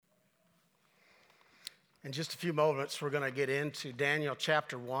In just a few moments, we're going to get into Daniel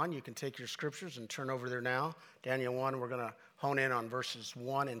chapter 1. You can take your scriptures and turn over there now. Daniel 1, we're going to hone in on verses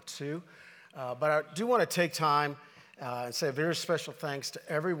 1 and 2. But I do want to take time and say a very special thanks to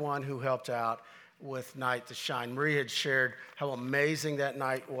everyone who helped out with Night to Shine. Marie had shared how amazing that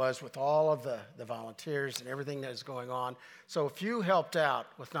night was with all of the volunteers and everything that is going on. So if you helped out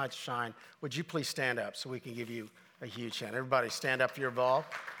with Night to Shine, would you please stand up so we can give you a huge hand? Everybody stand up for your ball.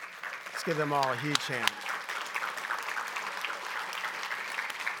 Let's give them all a huge hand.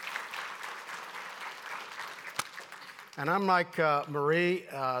 And I'm like Marie,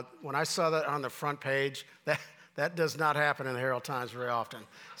 when I saw that on the front page, that does not happen in the Herald Times very often.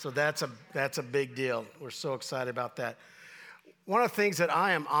 So that's a big deal. We're so excited about that. One of the things that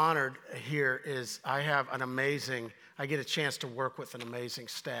I am honored here is I get a chance to work with an amazing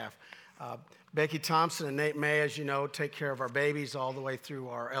staff. Becky Thompson and Nate May, as you know, take care of our babies all the way through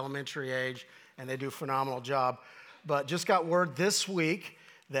our elementary age, and they do a phenomenal job. But just got word this week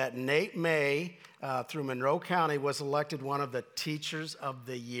that Nate May, through Monroe County, was elected one of the Teachers of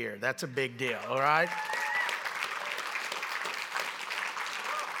the Year. That's a big deal, all right?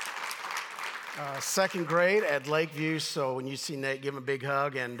 Second grade at Lakeview, so when you see Nate, give him a big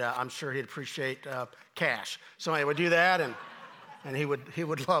hug, and I'm sure he'd appreciate cash. So anyway, do that, and he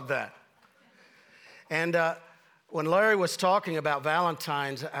would love that. And when Larry was talking about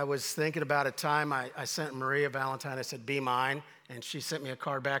Valentine's, I was thinking about a time I sent Maria Valentine. I said, "Be mine," and she sent me a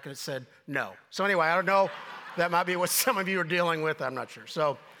card back, and it said, "No." So anyway, I don't know. That might be what some of you are dealing with. I'm not sure.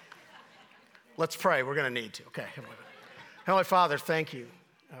 So let's pray. We're going to need to. Okay. Heavenly Father, thank you.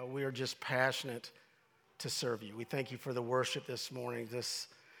 We are just passionate to serve you. We thank you for the worship this morning,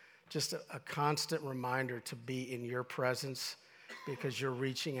 just a constant reminder to be in your presence because you're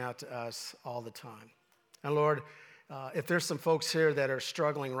reaching out to us all the time. And Lord, if there's some folks here that are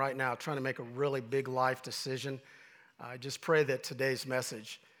struggling right now, trying to make a really big life decision, I just pray that today's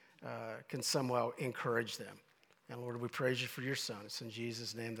message can somewhat encourage them. And Lord, we praise you for your son. It's in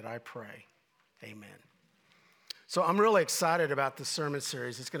Jesus' name that I pray. Amen. So I'm really excited about this sermon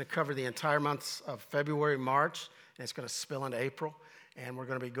series. It's going to cover the entire months of February, March, and it's going to spill into April. And we're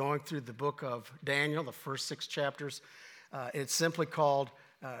going to be going through the book of Daniel, the first 6 chapters. It's simply called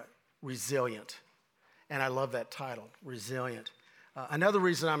Resilient. And I love that title, Resilient. Another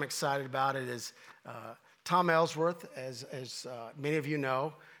reason I'm excited about it is Tom Ellsworth, as many of you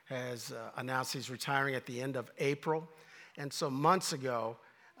know, has announced he's retiring at the end of April. And so months ago,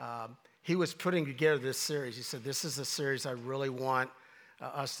 he was putting together this series. He said, this is a series I really want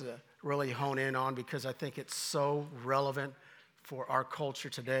us to really hone in on because I think it's so relevant for our culture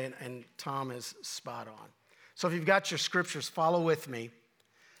today, and Tom is spot on. So if you've got your scriptures, follow with me,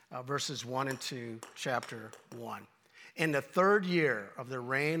 verses 1 and 2, chapter 1. In the 3rd year of the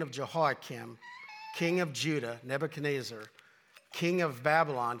reign of Jehoiakim, king of Judah, Nebuchadnezzar, king of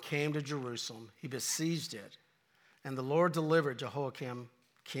Babylon, came to Jerusalem. He besieged it, and the Lord delivered Jehoiakim,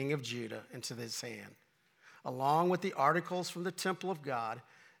 king of Judah, into his hand. Along with the articles from the temple of God,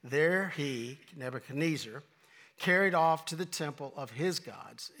 there he, Nebuchadnezzar, carried off to the temple of his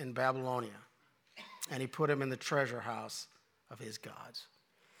gods in Babylonia, and he put him in the treasure house of his gods.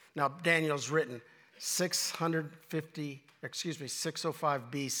 Now, Daniel's written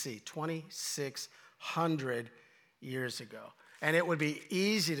 605 BC, 2,600 years ago. And it would be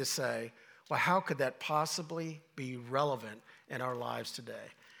easy to say, well, how could that possibly be relevant in our lives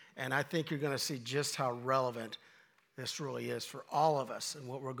today? And I think you're going to see just how relevant this really is for all of us and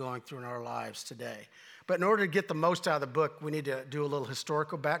what we're going through in our lives today. But in order to get the most out of the book, we need to do a little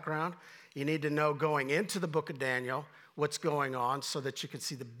historical background. You need to know going into the book of Daniel what's going on so that you can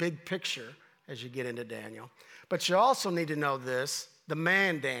see the big picture as you get into Daniel. But you also need to know this, the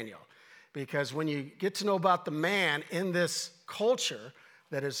man Daniel, because when you get to know about the man in this culture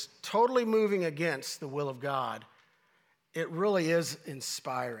that is totally moving against the will of God, it really is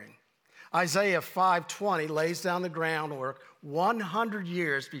inspiring. Isaiah 5:20 lays down the groundwork 100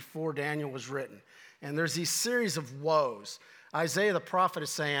 years before Daniel was written. And there's these series of woes. Isaiah the prophet is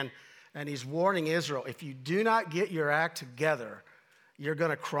saying, and he's warning Israel, if you do not get your act together, you're going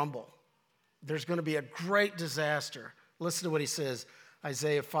to crumble. There's going to be a great disaster. Listen to what he says,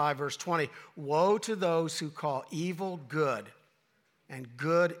 Isaiah 5, verse 20. Woe to those who call evil good and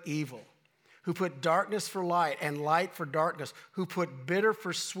good evil, who put darkness for light and light for darkness, who put bitter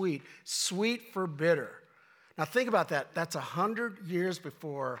for sweet, sweet for bitter. Now think about that. That's 100 years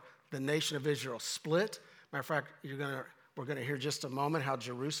before the nation of Israel split. Matter of fact, we're going to hear just a moment how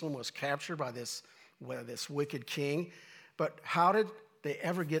Jerusalem was captured by this wicked king. But how did they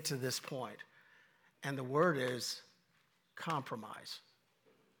ever get to this point? And the word is compromise.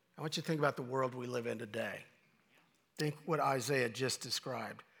 I want you to think about the world we live in today. Think what Isaiah just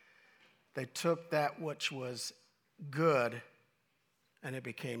described. They took that which was good and it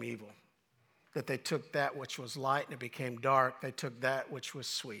became evil. That they took that which was light and it became dark. They took that which was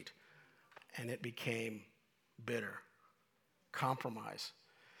sweet and it became bitter. Compromise.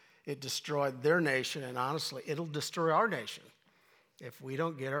 It destroyed their nation, and honestly, it'll destroy our nation if we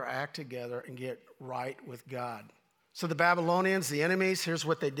don't get our act together and get right with God. So the Babylonians, the enemies, here's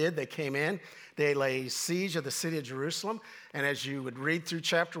what they did. They came in. They laid siege of the city of Jerusalem. And as you would read through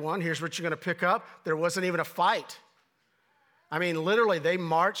chapter 1, here's what you're going to pick up. There wasn't even a fight. I mean, literally, they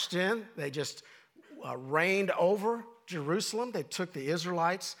marched in. They just reigned over Jerusalem. They took the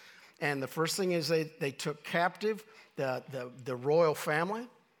Israelites. And the first thing is they took captive the royal family.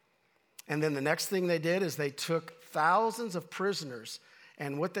 And then the next thing they did is they took thousands of prisoners.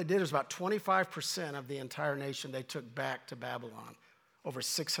 And what they did was about 25% of the entire nation they took back to Babylon, over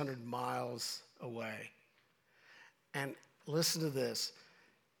 600 miles away. And listen to this.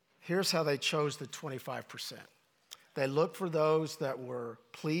 Here's how they chose the 25%. They looked for those that were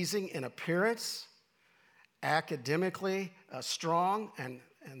pleasing in appearance, academically strong, and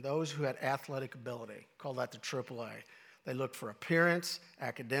those who had athletic ability. Call that the AAA. They looked for appearance,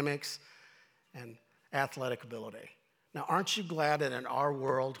 academics, and athletic ability. Now, aren't you glad that in our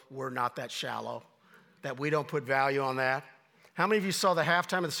world, we're not that shallow, that we don't put value on that? How many of you saw the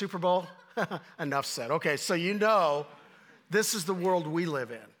halftime of the Super Bowl? Enough said. Okay, so you know this is the world we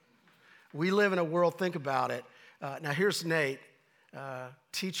live in. We live in a world, think about it. Now, here's Nate,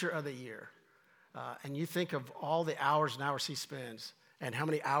 Teacher of the Year. And you think of all the hours and hours he spends and how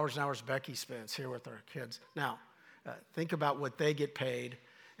many hours and hours Becky spends here with our kids. Now, think about what they get paid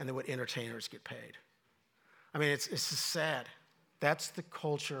and then what entertainers get paid. I mean, it's just sad. That's the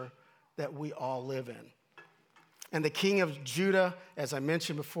culture that we all live in. And the king of Judah, as I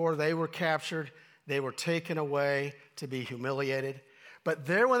mentioned before, they were captured. They were taken away to be humiliated. But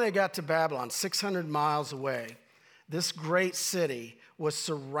there when they got to Babylon, 600 miles away, this great city was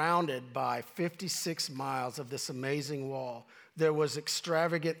surrounded by 56 miles of this amazing wall. There was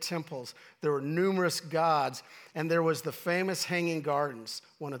extravagant temples. There were numerous gods. And there was the famous Hanging Gardens,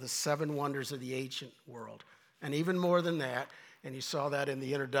 one of the 7 wonders of the ancient world. And even more than that, and you saw that in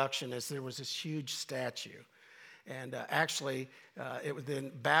the introduction, is there was this huge statue. And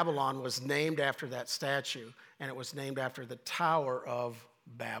then Babylon was named after that statue, and it was named after the Tower of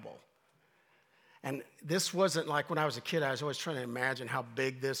Babel. And this wasn't like when I was a kid, I was always trying to imagine how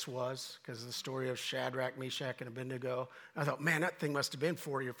big this was because of the story of Shadrach, Meshach, and Abednego. I thought, man, that thing must have been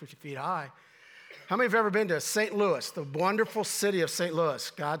 40 or 50 feet high. How many have ever been to St. Louis, the wonderful city of St. Louis,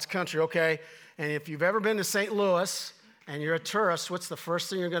 God's country, okay? And if you've ever been to St. Louis and you're a tourist, what's the first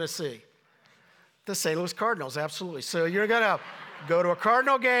thing you're going to see? The St. Louis Cardinals, absolutely. So you're going to go to a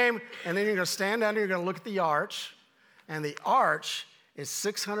Cardinal game, and then you're going to stand down there, you're going to look at the arch, and the arch is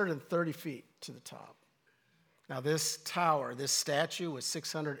 630 feet to the top. Now this tower, this statue was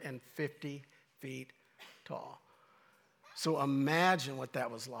 650 feet tall. So imagine what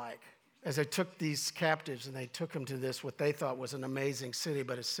that was like. As they took these captives and they took them to this, what they thought was an amazing city,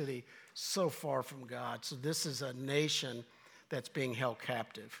 but a city so far from God. So this is a nation that's being held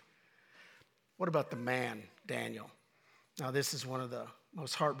captive. What about the man, Daniel? Now this is one of the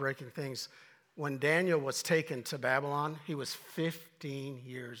most heartbreaking things. When Daniel was taken to Babylon, he was 15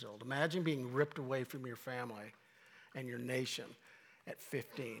 years old. Imagine being ripped away from your family and your nation at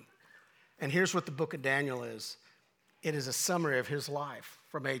 15. And here's what the book of Daniel is. It is a summary of his life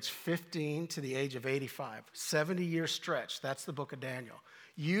from age 15 to the age of 85. 70-year stretch. That's the book of Daniel.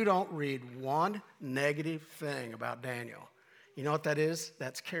 You don't read one negative thing about Daniel. You know what that is?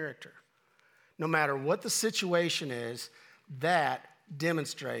 That's character. No matter what the situation is, that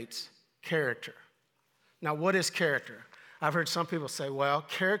demonstrates character. Now, what is character? I've heard some people say, well,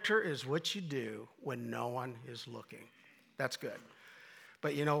 character is what you do when no one is looking. That's good.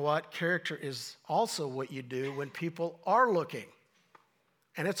 But you know what? Character is also what you do when people are looking.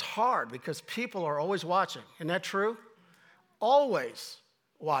 And it's hard because people are always watching. Isn't that true? Always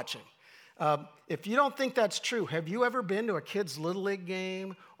watching. If you don't think that's true, have you ever been to a kid's Little League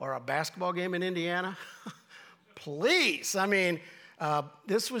game or a basketball game in Indiana? Please. I mean,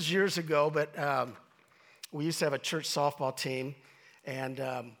 this was years ago, but we used to have a church softball team, and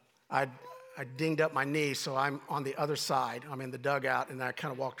I dinged up my knee, so I'm on the other side. I'm in the dugout, and I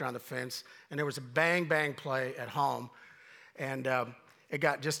kind of walked around the fence, and there was a bang-bang play at home, and it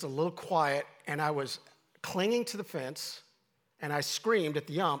got just a little quiet, and I was clinging to the fence, and I screamed at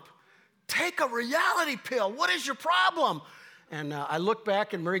the ump, "Take a reality pill. What is your problem?" And I looked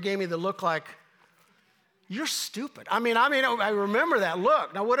back, and Murray gave me the look like, you're stupid. I remember that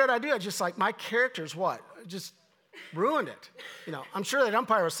look. Now, what did I do? I just my character's what? Just ruined it. I'm sure that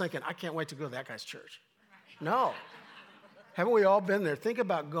umpire was thinking, I can't wait to go to that guy's church. No. Haven't we all been there? Think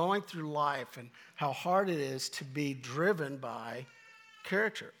about going through life and how hard it is to be driven by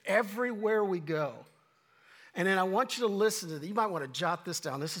character everywhere we go. And then I want you to listen to this. You might want to jot this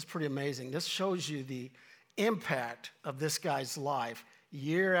down. This is pretty amazing. This shows you the impact of this guy's life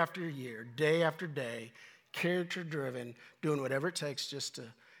year after year, day after day, character-driven, doing whatever it takes just to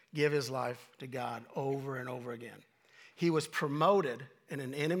give his life to God over and over again. He was promoted in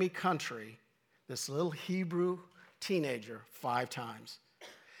an enemy country, this little Hebrew teenager, 5 times.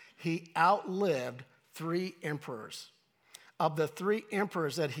 He outlived 3 emperors. Of the 3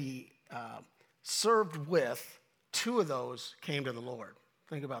 emperors that he served with, 2 of those came to the Lord.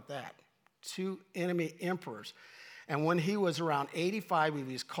 Think about that. 2 enemy emperors. And when he was around 85, he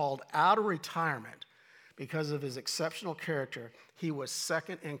was called out of retirement because of his exceptional character. He was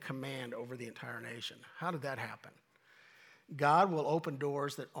second in command over the entire nation. How did that happen? God will open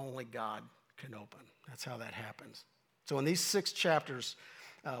doors that only God can open. That's how that happens. So in these 6 chapters,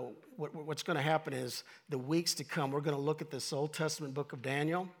 what's going to happen is the weeks to come, we're going to look at this Old Testament book of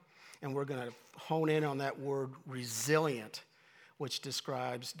Daniel, and we're going to hone in on that word resilient, which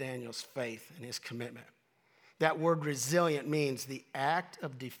describes Daniel's faith and his commitment. That word resilient means the act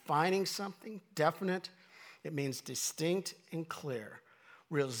of defining something definite. It means distinct and clear.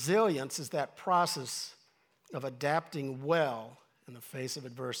 Resilience is that process of adapting well in the face of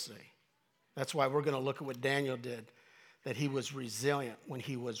adversity. That's why we're going to look at what Daniel did, that he was resilient when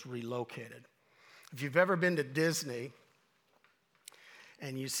he was relocated. If you've ever been to Disney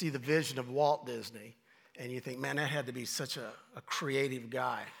and you see the vision of Walt Disney and you think, man, that had to be such a creative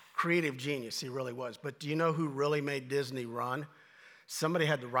guy, creative genius, he really was. But do you know who really made Disney run? Somebody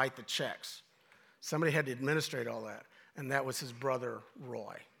had to write the checks. Somebody had to administrate all that, and that was his brother,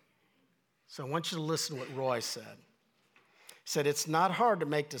 Roy. So I want you to listen to what Roy said. He said, it's not hard to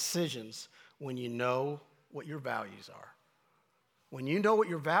make decisions when you know what your values are. When you know what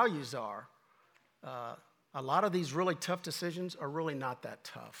your values are, a lot of these really tough decisions are really not that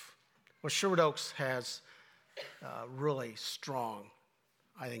tough. Well, Sherwood Oaks has really strong,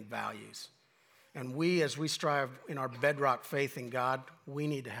 I think, values. And we, as we strive in our bedrock faith in God, we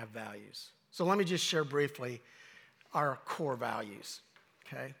need to have values. So let me just share briefly our core values,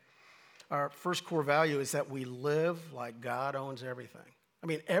 okay? Our first core value is that we live like God owns everything.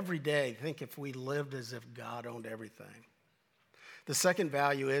 Every day, think if we lived as if God owned everything. The second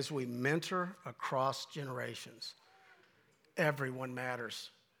value is we mentor across generations. Everyone matters.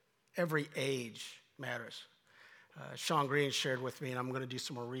 Every age matters. Sean Green shared with me, and I'm going to do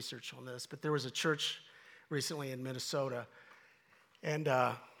some more research on this, but there was a church recently in Minnesota, and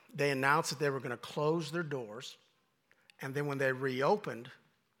they announced that they were going to close their doors, and then when they reopened,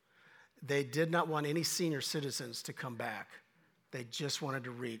 they did not want any senior citizens to come back. They just wanted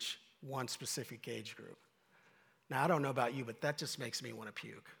to reach one specific age group. Now, I don't know about you, but that just makes me want to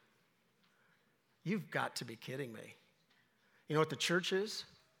puke. You've got to be kidding me. You know what the church is?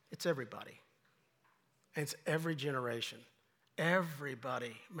 It's everybody. And it's every generation.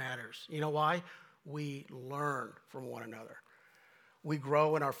 Everybody matters. You know why? We learn from one another. We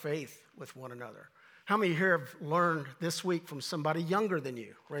grow in our faith with one another. How many here have learned this week from somebody younger than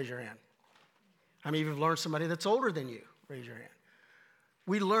you? Raise your hand. How many of you have learned somebody that's older than you? Raise your hand.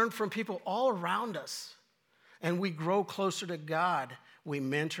 We learn from people all around us, and we grow closer to God. We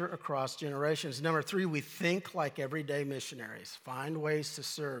mentor across generations. Number 3, we think like everyday missionaries. Find ways to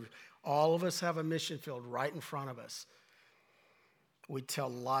serve. All of us have a mission field right in front of us. We tell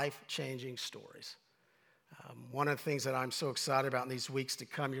life-changing stories. One of the things that I'm so excited about in these weeks to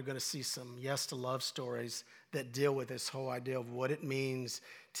come, you're going to see some yes to love stories that deal with this whole idea of what it means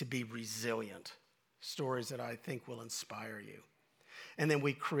to be resilient. Stories that I think will inspire you. And then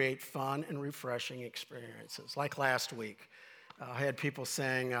we create fun and refreshing experiences. Like last week, I had people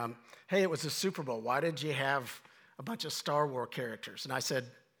saying, hey, it was the Super Bowl. Why did you have a bunch of Star Wars characters? And I said,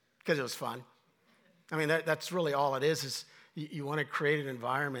 because it was fun. That's really all it is you want to create an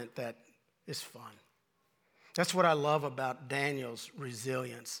environment that is fun. That's what I love about Daniel's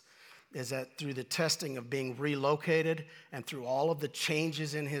resilience, is that through the testing of being relocated and through all of the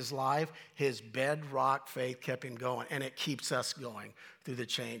changes in his life, his bedrock faith kept him going, and it keeps us going through the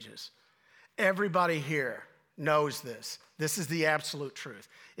changes. Everybody here knows this. This is the absolute truth.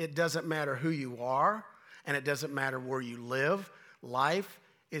 It doesn't matter who you are, and it doesn't matter where you live. Life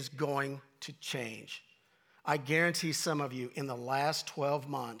is going to change. I guarantee some of you in the last 12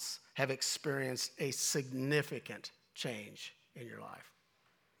 months have experienced a significant change in your life.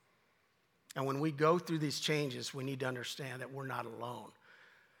 And when we go through these changes, we need to understand that we're not alone,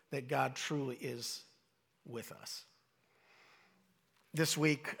 that God truly is with us. This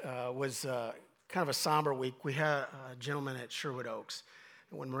week was kind of a somber week. We had a gentleman at Sherwood Oaks.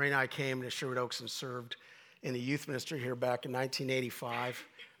 And when Marie and I came to Sherwood Oaks and served in the youth ministry here back in 1985,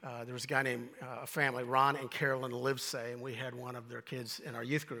 there was a guy named, a family, Ron and Carolyn Livesay, and we had one of their kids in our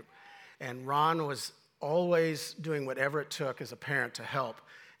youth group. And Ron was always doing whatever it took as a parent to help.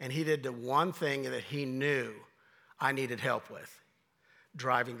 And he did the one thing that he knew I needed help with,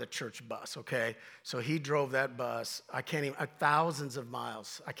 driving the church bus, okay? So he drove that bus, thousands of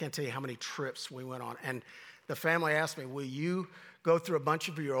miles. I can't tell you how many trips we went on. And the family asked me, will you go through a bunch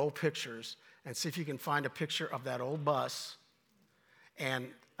of your old pictures and see if you can find a picture of that old bus and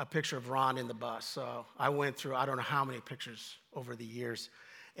a picture of Ron in the bus. So I went through, I don't know how many pictures over the years.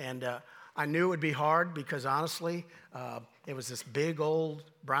 And I knew it would be hard because honestly, it was this big old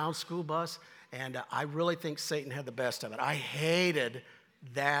brown school bus, and I really think Satan had the best of it. I hated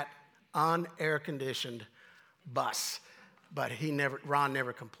that unair-conditioned bus, but Ron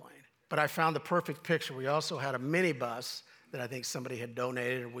never complained. But I found the perfect picture. We also had a minibus that I think somebody had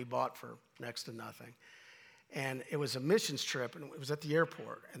donated and we bought for next to nothing. And it was a missions trip, and it was at the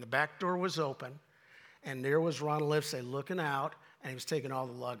airport, and the back door was open, and there was Ron Livesay looking out, and he was taking all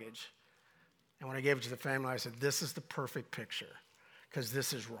the luggage. And when I gave it to the family, I said, this is the perfect picture, because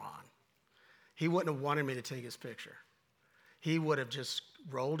this is Ron. He wouldn't have wanted me to take his picture. He would have just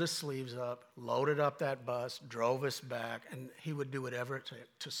rolled his sleeves up, loaded up that bus, drove us back, and he would do whatever it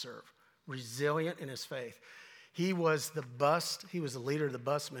took to serve. Resilient in his faith. He was the leader of the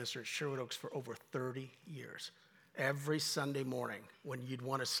bus ministry at Sherwood Oaks for over 30 years. Every Sunday morning, when you'd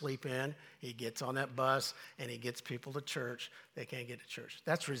want to sleep in, he gets on that bus and he gets people to church. They can't get to church.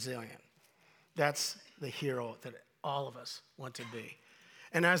 That's resilient. That's the hero that all of us want to be.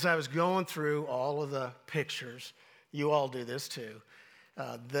 And as I was going through all of the pictures, you all do this too.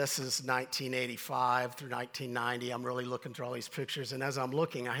 This is 1985 through 1990. I'm really looking through all these pictures. And as I'm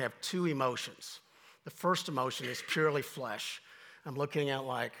looking, I have two emotions. The first emotion is purely flesh. I'm looking at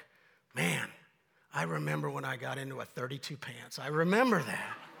like, man, I remember when I got into a 32 pants. I remember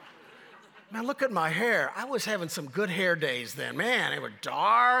that. Man, look at my hair. I was having some good hair days then. Man, they were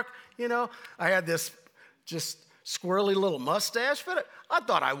dark, you know. I had this just squirrely little mustache, but I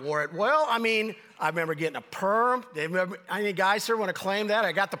thought I wore it well. I mean, I remember getting a perm. Any guys here want to claim that?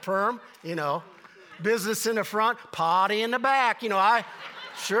 I got the perm, you know. Business in the front, potty in the back, you know.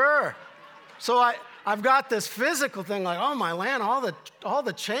 Sure. So I've got this physical thing like, oh my land, all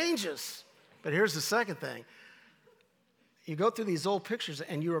the changes. But here's the second thing. You go through these old pictures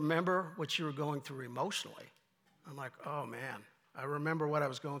and you remember what you were going through emotionally. I'm like, oh man, I remember what I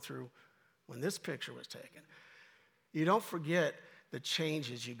was going through when this picture was taken. You don't forget the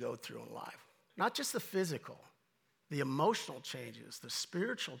changes you go through in life. Not just the physical, the emotional changes, the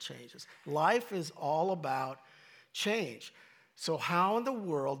spiritual changes. Life is all about change. So how in the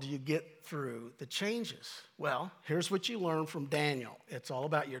world do you get through the changes? Well, here's what you learn from Daniel. It's all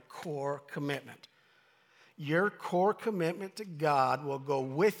about your core commitment. Your core commitment to God will go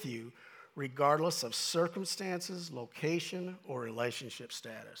with you regardless of circumstances, location, or relationship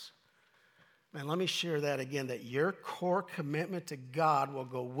status. Man, let me share that again, that your core commitment to God will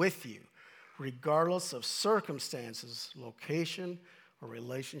go with you regardless of circumstances, location, or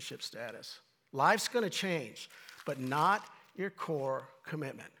relationship status. Life's going to change, but not your core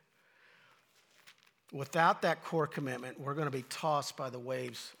commitment. Without that core commitment, we're going to be tossed by the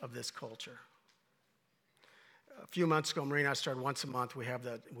waves of this culture. A few months ago, Marie and I started once a month. We have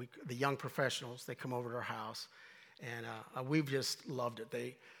the young professionals. They come over to our house, and we've just loved it.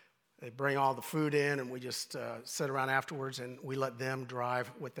 They bring all the food in, and we just sit around afterwards, and we let them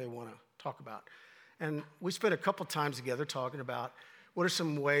drive what they want to talk about. And we spent a couple times together talking about what are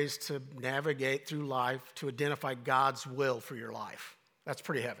some ways to navigate through life to identify God's will for your life. That's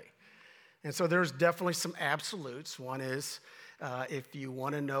pretty heavy. And so there's definitely some absolutes. One is, if you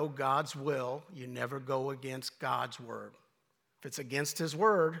want to know God's will, you never go against God's word. If it's against his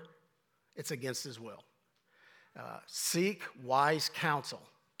word, it's against his will. Seek wise counsel.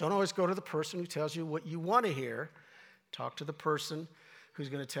 Don't always go to the person who tells you what you want to hear. Talk to the person who's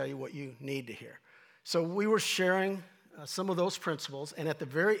going to tell you what you need to hear. So we were sharing some of those principles, and at the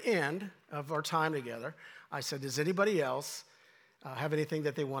very end of our time together, I said, does anybody else have anything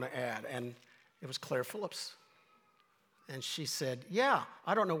that they want to add? And it was Claire Phillips. And she said, yeah,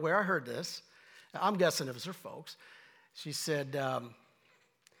 I don't know where I heard this. I'm guessing it was her folks. She said,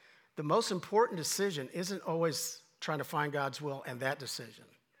 the most important decision isn't always trying to find God's will and that decision.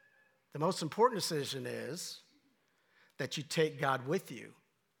 The most important decision is that you take God with you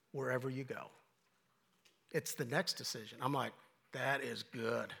wherever you go. It's the next decision. I'm like, that is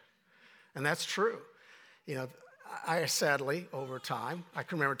good. And that's true. You know, I sadly, over time, I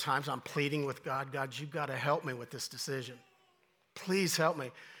can remember times I'm pleading with God, God, you've got to help me with this decision. Please help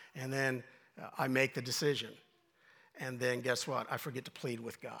me. And then I make the decision. And then guess what? I forget to plead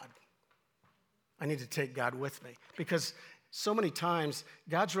with God. I need to take God with me. Because so many times,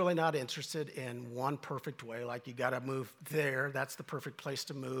 God's really not interested in one perfect way, like you got to move there, that's the perfect place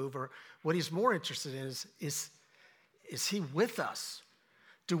to move. Or what he's more interested in is he with us?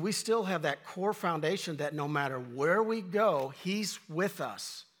 Do we still have that core foundation that no matter where we go, he's with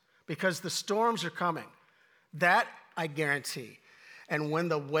us? Because the storms are coming. That I guarantee. And when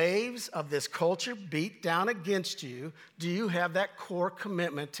the waves of this culture beat down against you, do you have that core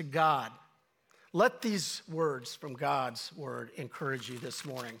commitment to God? Let these words from God's word encourage you this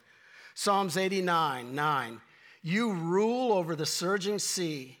morning. Psalms 89:9. You rule over the surging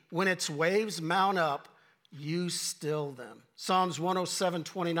sea. When its waves mount up, you still them. Psalms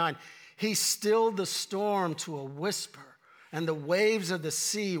 107:29. He stilled the storm to a whisper, and the waves of the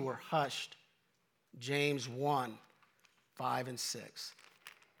sea were hushed. James 1:5 and 6.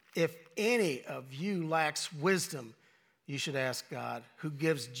 If any of you lacks wisdom, you should ask God, who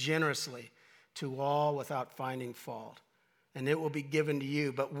gives generously to all without finding fault, and it will be given to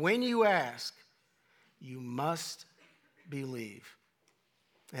you. But when you ask, you must believe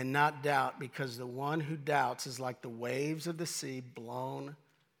and not doubt, because the one who doubts is like the waves of the sea, blown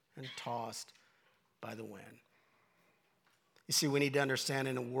and tossed by the wind. You see, we need to understand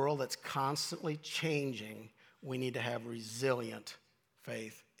in a world that's constantly changing, we need to have resilient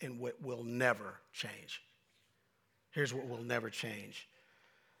faith in what will never change. Here's what will never change.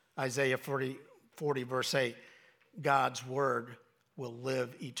 Isaiah 40 verse 8, God's word will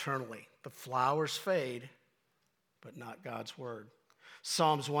live eternally. The flowers fade, but not God's word.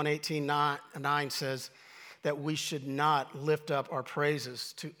 Psalms 118:9 says that we should not lift up our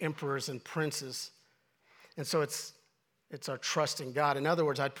praises to emperors and princes. And so it's our trust in God. In other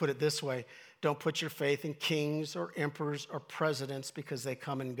words, I'd put it this way, don't put your faith in kings or emperors or presidents because they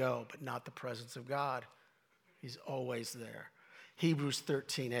come and go, but not the presence of God. He's always there. Hebrews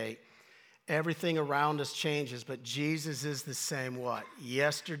 13:8. Everything around us changes, but Jesus is the same what?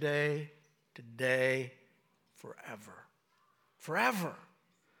 Yesterday, today, forever. Forever.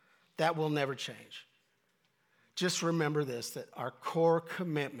 That will never change. Just remember this, that our core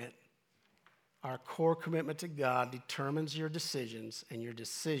commitment to God determines your decisions, and your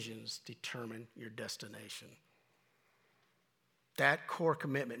decisions determine your destination. That core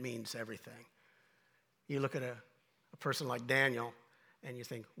commitment means everything. You look at a person like Daniel, and you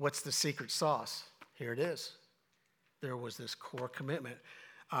think, what's the secret sauce? Here it is. There was this core commitment.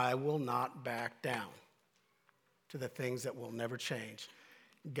 I will not back down to the things that will never change.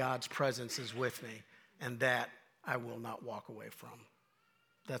 God's presence is with me, and that I will not walk away from.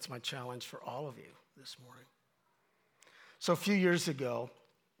 That's my challenge for all of you this morning. So a few years ago,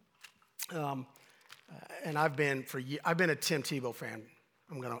 and I've been a Tim Tebow fan.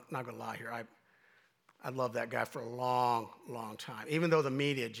 I'm not gonna lie here. I love that guy for a long, long time. Even though the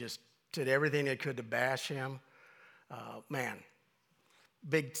media just did everything they could to bash him,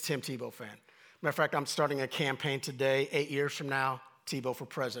 big Tim Tebow fan. Matter of fact, I'm starting a campaign today, 8 years from now, Tebow for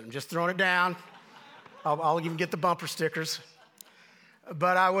president. I'm just throwing it down. I'll even get the bumper stickers.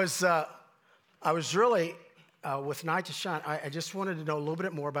 But I was really, with Night to Shine, I just wanted to know a little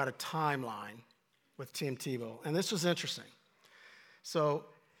bit more about a timeline with Tim Tebow. And this was interesting. So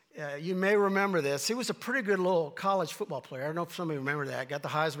you may remember this. He was a pretty good little college football player. I don't know if some of you remember that. Got the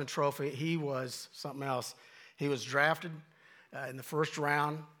Heisman Trophy. He was something else. He was drafted in the first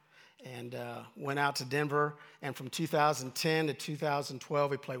round and went out to Denver. And from 2010 to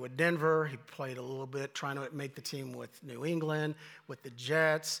 2012, he played with Denver. He played a little bit trying to make the team with New England, with the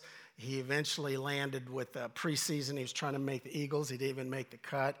Jets. He eventually landed with preseason. He was trying to make the Eagles. He didn't even make the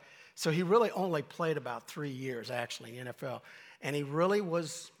cut. So he really only played about 3 years, actually, in the NFL. And he really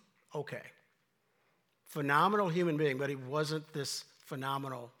was okay. Phenomenal human being, but he wasn't this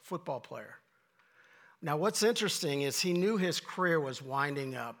phenomenal football player. Now, what's interesting is he knew his career was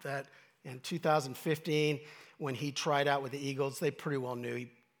winding up. That in 2015, when he tried out with the Eagles, they pretty well knew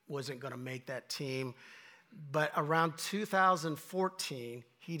he wasn't going to make that team. But around 2014,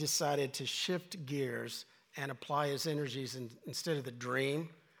 he decided to shift gears and apply his energies instead of the dream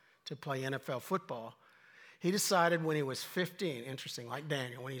to play NFL football. He decided when he was 15, interesting, like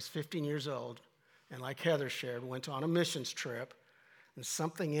Daniel, when he was 15 years old, and like Heather shared, went on a missions trip, and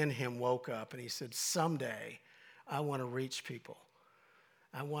something in him woke up, and he said, someday I want to reach people.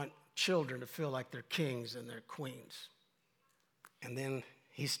 I want children to feel like they're kings and they're queens. And then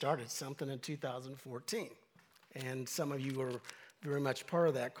he started something in 2014. And some of you were very much part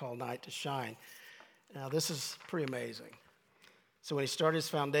of that, called Night to Shine. Now, this is pretty amazing. So when he started his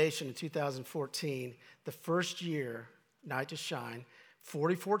foundation in 2014, the first year, Night to Shine,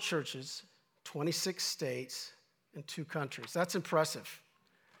 44 churches, 26 states, and 2 countries. That's impressive.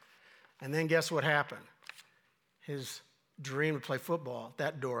 And then guess what happened? His dream to play football,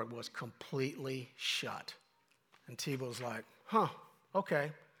 that door was completely shut. And Tebow's like,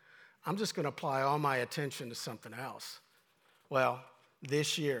 okay, I'm just going to apply all my attention to something else. Well,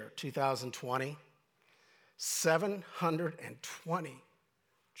 this year, 2020, 720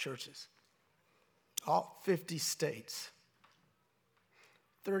 churches, all 50 states,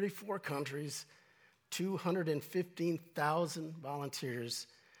 34 countries, 215,000 volunteers,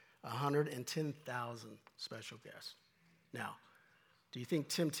 110,000 special guests. Now, do you think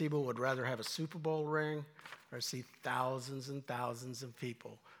Tim Tebow would rather have a Super Bowl ring or see thousands and thousands of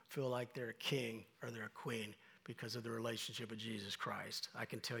people feel like they're a king or they're a queen because of their relationship with Jesus Christ? I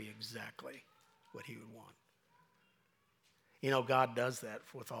can tell you exactly what he would want. You know, God does that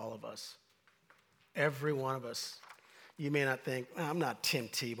with all of us. Every one of us. You may not think, I'm not Tim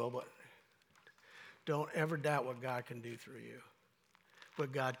Tebow, but don't ever doubt what God can do through you.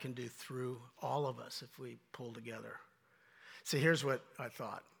 What God can do through all of us if we pull together. See, here's what I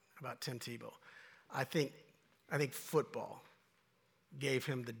thought about Tim Tebow. I think football gave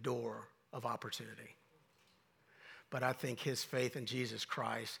him the door of opportunity. But I think his faith in Jesus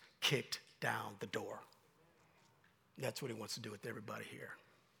Christ kicked down the door. That's what he wants to do with everybody here.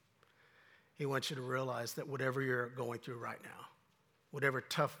 He wants you to realize that whatever you're going through right now, whatever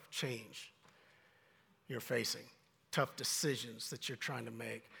tough change you're facing, tough decisions that you're trying to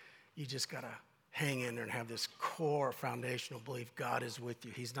make, you just got to hang in there and have this core foundational belief God is with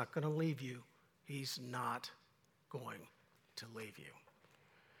you. He's not going to leave you. He's not going to leave you.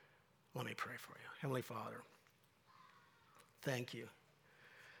 Let me pray for you. Heavenly Father, thank you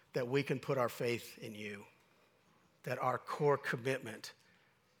that we can put our faith in you, that our core commitment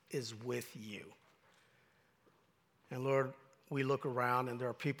is with you. And Lord, we look around and there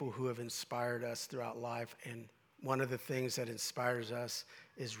are people who have inspired us throughout life, and one of the things that inspires us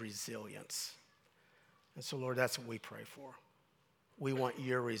is resilience. And so, Lord, that's what we pray for. We want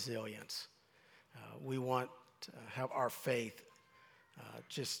your resilience. We want to have our faith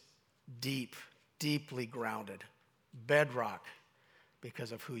just deeply grounded, bedrock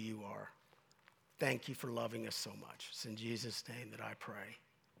because of who you are. Thank you for loving us so much. It's in Jesus' name that I pray.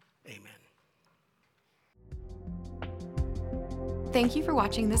 Amen. Thank you for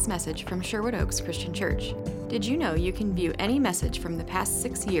watching this message from Sherwood Oaks Christian Church. Did you know you can view any message from the past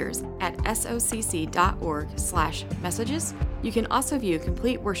 6 years at socc.org/messages? You can also view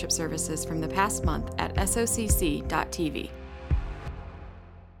complete worship services from the past month at socc.tv.